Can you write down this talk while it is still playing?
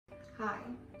Hi,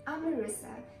 I'm Marisa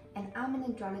and I'm an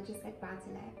andrologist at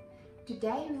Vitalab.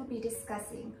 Today we'll be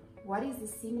discussing what is the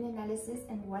semen analysis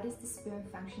and what is the sperm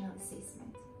functional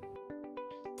assessment.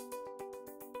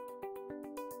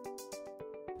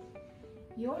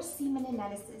 Your semen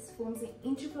analysis forms an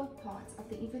integral part of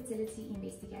the infertility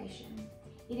investigation.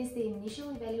 It is the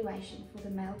initial evaluation for the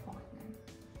male partner.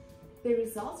 The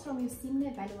results from your semen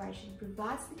evaluation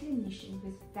provides the clinician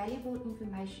with valuable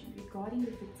information regarding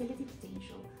the fertility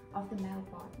potential of the male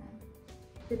partner.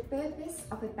 The purpose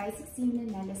of a basic semen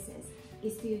analysis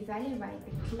is to evaluate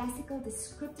the classical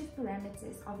descriptive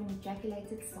parameters of an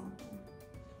ejaculated sample.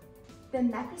 The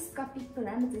macroscopic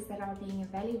parameters that are being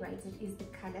evaluated is the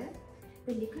color,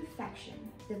 the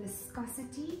liquefaction, the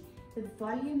viscosity, the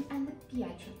volume and the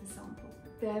pH of the sample.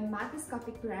 The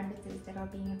microscopic parameters that are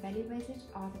being evaluated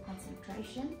are the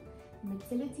concentration,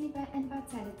 motility and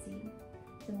vitality,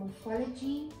 the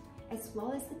morphology, as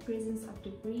well as the presence of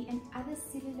debris and other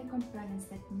cellular components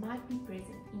that might be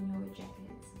present in your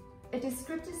ejaculate. A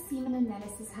descriptive semen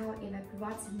analysis, however,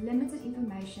 provides limited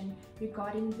information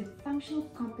regarding the functional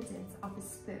competence of the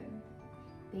sperm.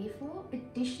 Therefore,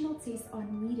 additional tests are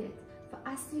needed for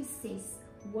us to assess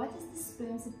what is the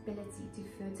sperm's ability to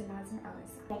fertilize an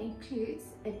oocyte. That includes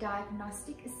a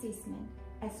diagnostic assessment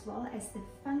as well as the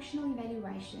functional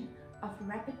evaluation of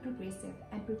rapid progressive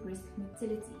and progressive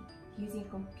motility using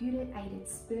computer-aided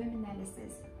sperm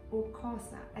analysis, or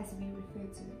CASA as we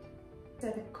refer to it. So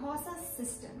the CASA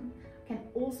system can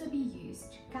also be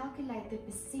used to calculate the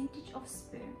percentage of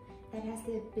sperm that has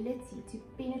the ability to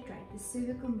penetrate the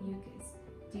cervical mucus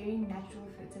during natural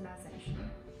fertilization.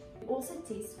 We also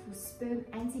test for sperm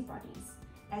antibodies,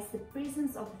 as the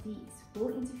presence of these will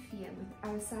interfere with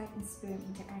oocyte and sperm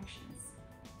interactions.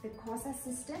 The CASA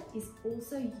system is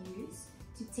also used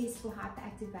to test for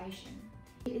hyperactivation.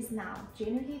 It is now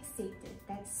generally accepted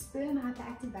that sperm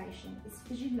hyperactivation is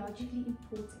physiologically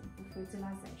important for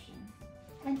fertilization.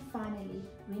 And finally,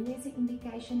 when there's an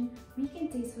indication, we can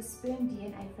test for sperm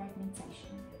DNA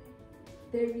fragmentation.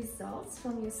 The results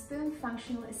from your sperm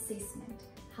functional assessment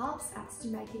helps us to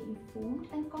make an informed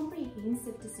and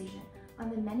comprehensive decision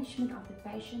on the management of the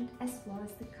patient as well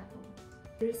as the couple.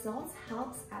 The results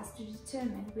helps us to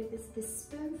determine whether the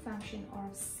sperm function are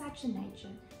of such a nature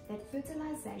that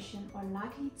fertilization are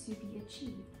likely to be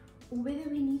achieved, or whether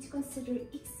we need to consider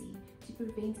ICSI to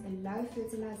prevent a low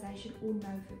fertilization or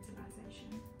no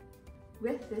fertilization.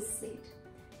 With this said,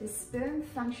 the sperm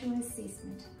functional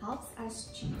assessment helps us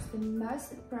choose the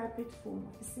most appropriate form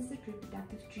of assisted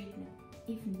reproductive treatment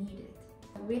if needed,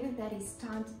 whether that is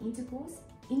timed intercourse,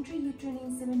 intrauterine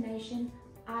insemination,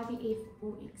 IVF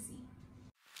or ICSI.